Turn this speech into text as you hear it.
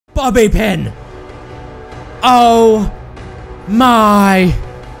Bobby pin! Oh my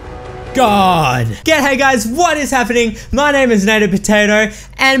God. G'day guys, what is happening? My name is NatoPotato,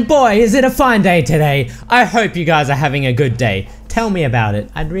 and boy, is it a fine day today. I hope you guys are having a good day. Tell me about it.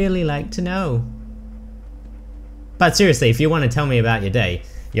 I'd really like to know. But seriously, if you want to tell me about your day,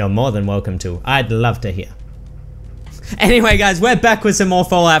 you're more than welcome to. I'd love to hear. Anyway guys, we're back with some more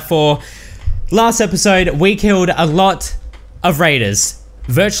Fallout 4. Last episode, we killed a lot of raiders.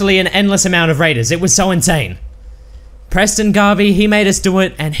 Virtually an endless amount of raiders. It was so insane. Preston Garvey, he made us do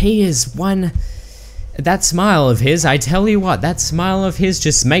it, and he is one... That smile of his, I tell you what, that smile of his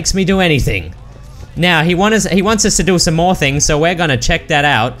just makes me do anything. Now, he wants us to do some more things, so we're gonna check that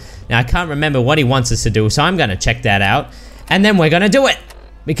out. Now, I can't remember what he wants us to do, so I'm gonna check that out. And then we're gonna do it!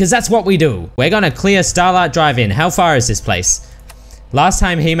 Because that's what we do. We're gonna clear Starlight Drive-In. How far is this place? Last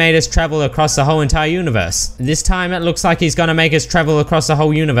time he made us travel across the whole entire universe. This time it looks like he's gonna make us travel across the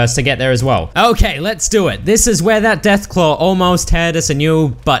whole universe to get there as well. Okay, let's do it. This is where that Deathclaw almost teared us a new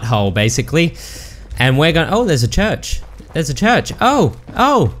butthole, basically. And we're gonna- oh, there's a church. There's a church. Oh,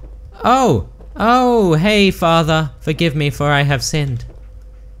 hey Father, forgive me for I have sinned.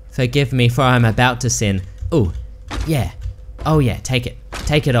 Forgive me for I'm about to sin. Ooh, yeah. Oh yeah, take it.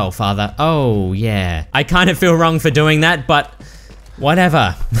 Take it all, Father. Oh yeah. I kind of feel wrong for doing that, but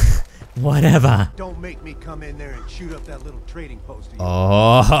whatever. Whatever. Don't make me come in there and shoot up that little trading post.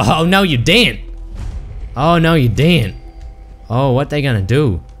 Oh, no you didn't. Oh no you didn't. Oh, what they gonna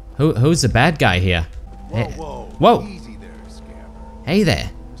do? Who's the bad guy here? Whoa. Easy there, Scammer. Hey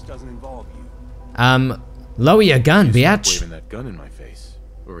there. This doesn't involve you. Lower your gun, biatch. Stop waving that gun in my face,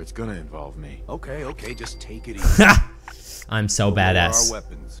 or it's gonna involve me. Okay, just take it easy. I'm so badass. Our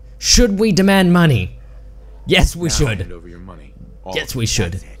weapons. Should we demand money? Yes, we Now should. hand over your money. Yes, we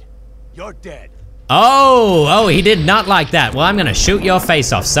should. You're dead. Oh, he did not like that. Well, I'm gonna shoot your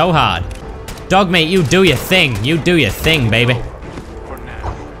face off so hard. Dogmeat, you do your thing. You do your thing, baby. For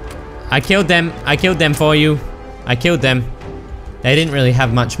now. I killed them for you. I killed them. They didn't really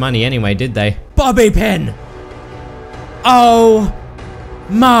have much money anyway, did they? Bobby pin! Oh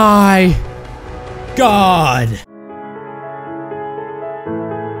my God!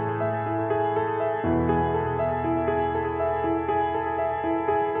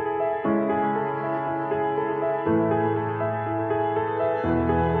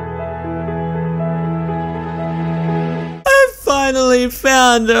 Finally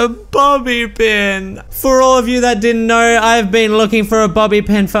found a bobby pin. For all of you that didn't know, I've been looking for a bobby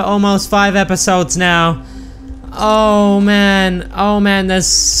pin for almost 5 episodes now. Oh man, there's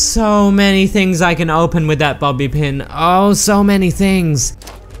so many things I can open with that bobby pin. Oh, so many things.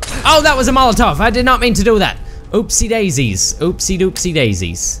 Oh, that was a Molotov. I did not mean to do that. Oopsie daisies. Oopsie doopsie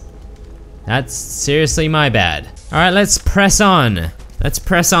daisies. That's seriously my bad. All right, let's press on. Let's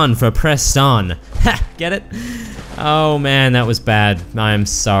press on for pressed on. Ha, get it? Oh man, that was bad. I'm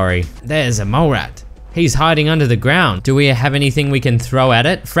sorry. There's a mole rat. He's hiding under the ground. Do we have anything we can throw at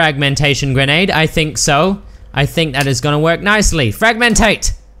it? Fragmentation grenade? I think so. I think that is gonna work nicely.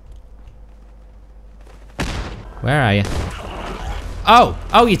 Fragmentate! Where are you?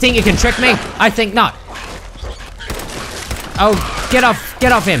 Oh, you think you can trick me? I think not. Oh, get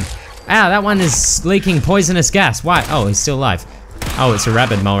off him. Ow, that one is leaking poisonous gas. Why? Oh, he's still alive. Oh, it's a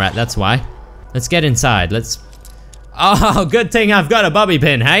rabid mole rat, that's why. Let's get inside, Oh, good thing I've got a bobby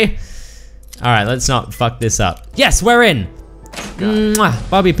pin, hey? Alright, let's not fuck this up. Yes, we're in! Mwah,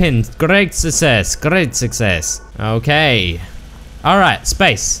 bobby pin, great success, great success. Okay. Alright,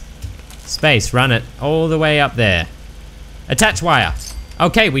 space. Space, run it all the way up there. Attach wire.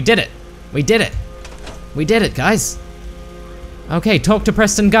 Okay, we did it. We did it. We did it, guys. Okay, talk to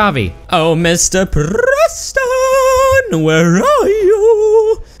Preston Garvey. Oh, Mr. Preston, where are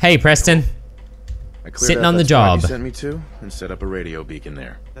you? Hey, Preston. Sitting on the job. You sent me to and set up a radio beacon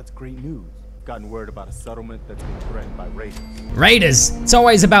there. That's great news. Gotten word about a settlement that's been threatened by raiders. Raiders. It's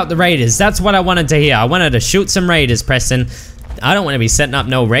always about the raiders. That's what I wanted to hear. I wanted to shoot some raiders, Preston. I don't want to be setting up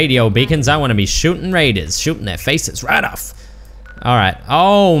no radio beacons. I want to be shooting raiders, shooting their faces right off. All right.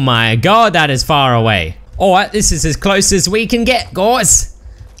 Oh my God, that is far away. All right, this is as close as we can get, guys.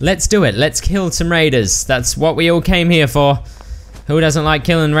 Let's do it. Let's kill some raiders. That's what we all came here for. Who doesn't like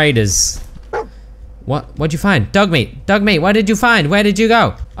killing raiders? What'd you find? Dogmeat, what did you find? Where did you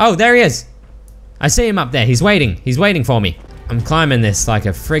go? Oh, there he is. I see him up there. He's waiting for me. I'm climbing this like a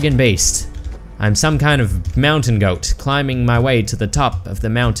friggin' beast. I'm some kind of mountain goat, climbing my way to the top of the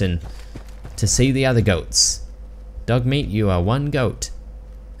mountain to see the other goats. Dogmeat, you are one goat.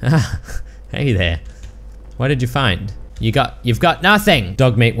 Hey there. What did you find? You've got nothing.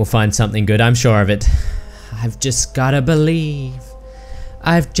 Dogmeat will find something good, I'm sure of it. I've just gotta believe.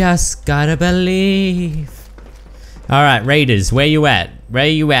 I've just gotta believe. Alright, Raiders, where you at? Where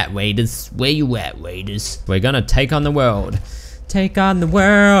you at, Raiders? Where you at, Raiders? We're gonna take on the world. Take on the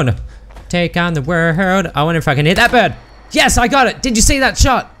world. Take on the world. I wonder if I can hit that bird. Yes, I got it. Did you see that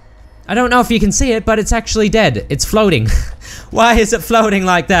shot? I don't know if you can see it, but it's actually dead. It's floating. Why is it floating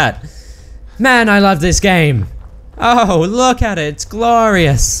like that? Man, I love this game. Oh, look at it. It's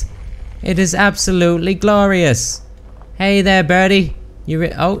glorious. It is absolutely glorious. Hey there, birdie.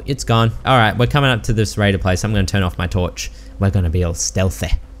 Oh, it's gone. Alright, we're coming up to this raider place. I'm gonna turn off my torch. We're gonna be all stealthy.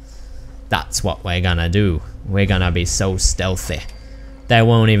 That's what we're gonna do. We're gonna be so stealthy. They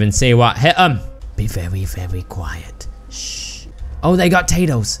won't even see what hit them. Be very, very quiet. Shh. Oh, they got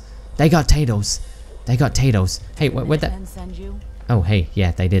Tatos. They got Tatos. They got Tatos. Hey, where'd that? Oh, hey,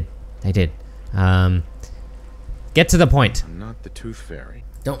 yeah, they did. They did. Get to the point. I'm not the Tooth Fairy.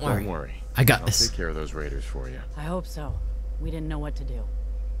 Don't worry. Don't worry. I got I'll this. take care of those raiders for you. I hope so. We didn't know what to do.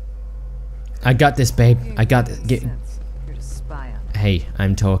 I got this, babe. I got it. You're to spy on. Hey,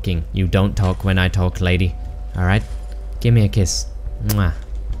 I'm talking. You don't talk when I talk, lady. Alright? Give me a kiss. Mwah.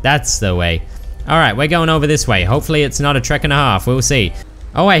 That's the way. Alright, we're going over this way. Hopefully it's not a trek and a half. We'll see.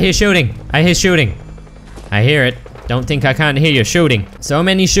 Oh, I hear shooting. I hear shooting. I hear it. Don't think I can't hear you shooting. So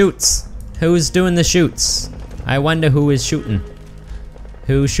many shoots. Who's doing the shoots? I wonder who is shooting.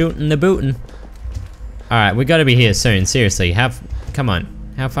 Who's shooting the bootin'? Alright, we gotta be here soon. Seriously, come on.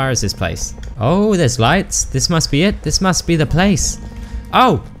 How far is this place? Oh, there's lights. This must be it. This must be the place.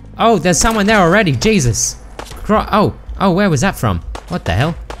 Oh! Oh, there's someone there already. Jesus. Oh, where was that from? What the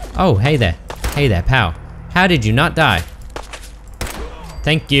hell? Oh, hey there. Hey there, pal. How did you not die?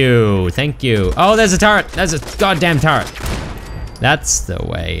 Thank you. Thank you. Oh, there's a turret. There's a goddamn turret. That's the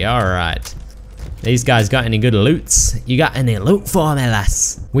way. Alright. These guys got any good loots? You got any loot for me,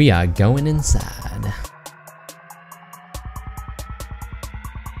 lass? We are going inside.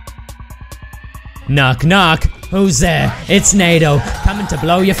 Knock, knock. Who's there? It's NATO, coming to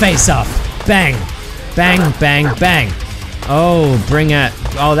blow your face off. Bang. Bang, bang, bang. Oh, bring it.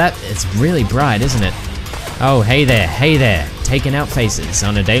 Oh, it's really bright, isn't it? Oh, hey there, hey there. Taking out faces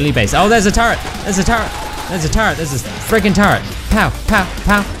on a daily basis. Oh, there's a turret. There's a turret. There's a turret. There's a friggin' turret. Pow, pow,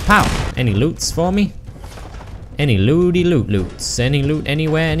 pow, pow. Any loots for me? Any looty loots? Any loot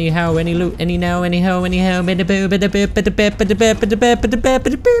anywhere, anyhow, any loot, any now, anyhow, anyhow.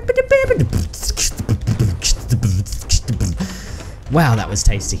 Wow, that was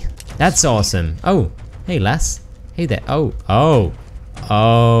tasty. That's awesome. Oh, hey lass. Hey there. Oh,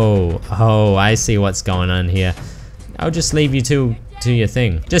 I see what's going on here. I'll just leave you to your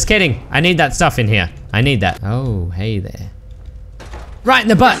thing. Just kidding. I need that stuff in here. I need that. Oh, hey there. Right in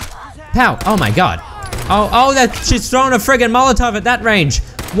the butt. Pow. Oh my god. Oh, she's throwing a friggin' Molotov at that range.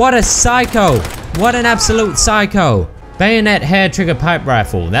 What a psycho. What an absolute psycho. Bayonet hair trigger pipe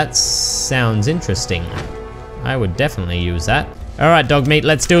rifle. That sounds interesting. I would definitely use that. All right, dog meat,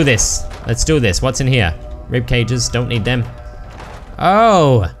 let's do this. Let's do this. What's in here? Rib cages, don't need them.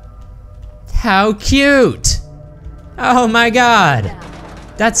 Oh, how cute. Oh my god.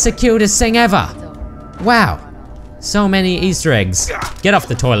 That's the cutest thing ever. Wow. So many Easter eggs. Get off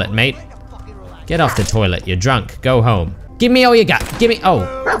the toilet, mate. Get off the toilet, you're drunk. Go home. Give me all you got. Give me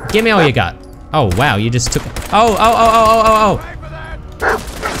all you got. Oh, wow, you just took, oh.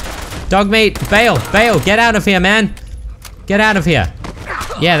 Dog meat, bail, get out of here, man. Get out of here.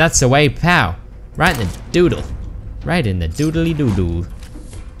 Yeah, that's the way, pow. Right in the doodle. Right in the doodly doodle.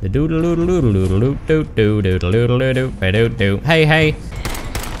 The doodle doodle doodle doodle doodle doodle doodle doodle doodle. Hey.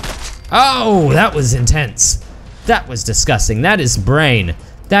 Oh, that was intense. That was disgusting. That is brain.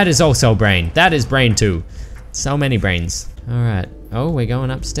 That is also brain. That is brain too. So many brains. All right. Oh, we're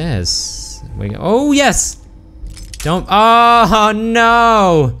going upstairs. Oh yes. Don't. Oh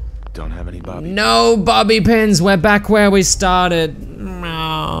no. Don't have any bobby. No bobby pins. We're back where we started.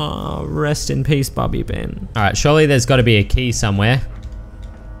 Oh, rest in peace, bobby pin. All right. Surely there's got to be a key somewhere.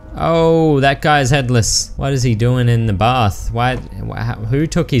 Oh, that guy's headless. What is he doing in the bath? Who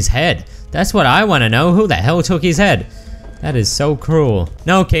took his head? That's what I want to know. Who the hell took his head? That is so cruel.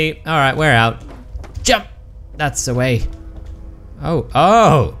 No key. All right, we're out. Jump. That's the way.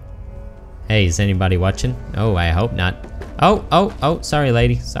 Oh. Hey, is anybody watching? Oh, I hope not. Oh, sorry,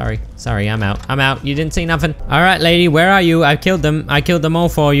 lady. Sorry, I'm out. You didn't see nothing. All right, lady, where are you? I killed them all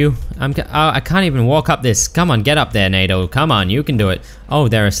for you. I can't even walk up this. Come on, get up there, NATO. Come on, you can do it. Oh,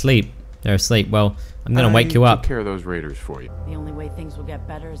 they're asleep. Well, I'm gonna wake you up. Take care of those raiders for you. The only way things will get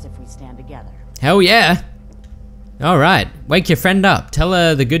better is if we stand together. Hell yeah. All right, wake your friend up. Tell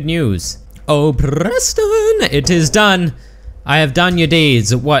her the good news. Oh, Preston, it is done. I have done your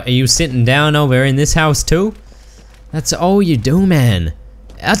deeds. What, are you sitting down over in this house too? That's all you do, man.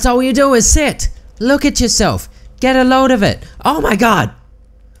 That's all you do is sit. Look at yourself. Get a load of it. Oh my god.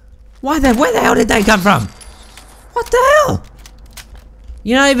 Where the hell did they come from? What the hell?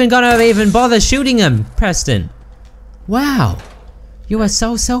 You're not even gonna even bother shooting him, Preston. Wow. You are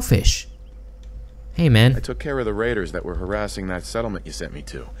so selfish. Hey, I man. took care of the raiders that were harassing that settlement you sent me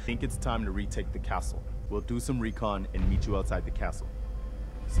to. I think it's time to retake the castle. We'll do some recon and meet you outside the castle.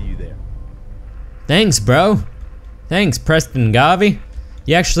 See you there. Thanks, bro. Thanks, Preston Garvey.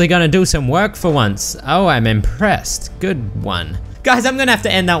 You actually gonna do some work for once. Oh, I'm impressed. Good one. Guys, I'm gonna have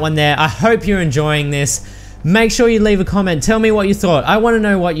to end that one there. I hope you're enjoying this. Make sure you leave a comment. Tell me what you thought. I want to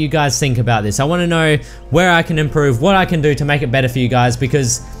know what you guys think about this. I want to know where I can improve, what I can do to make it better for you guys,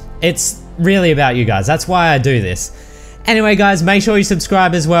 because it's really about you guys. That's why I do this. Anyway, guys, make sure you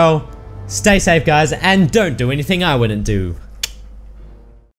subscribe as well. Stay safe, guys, and don't do anything I wouldn't do.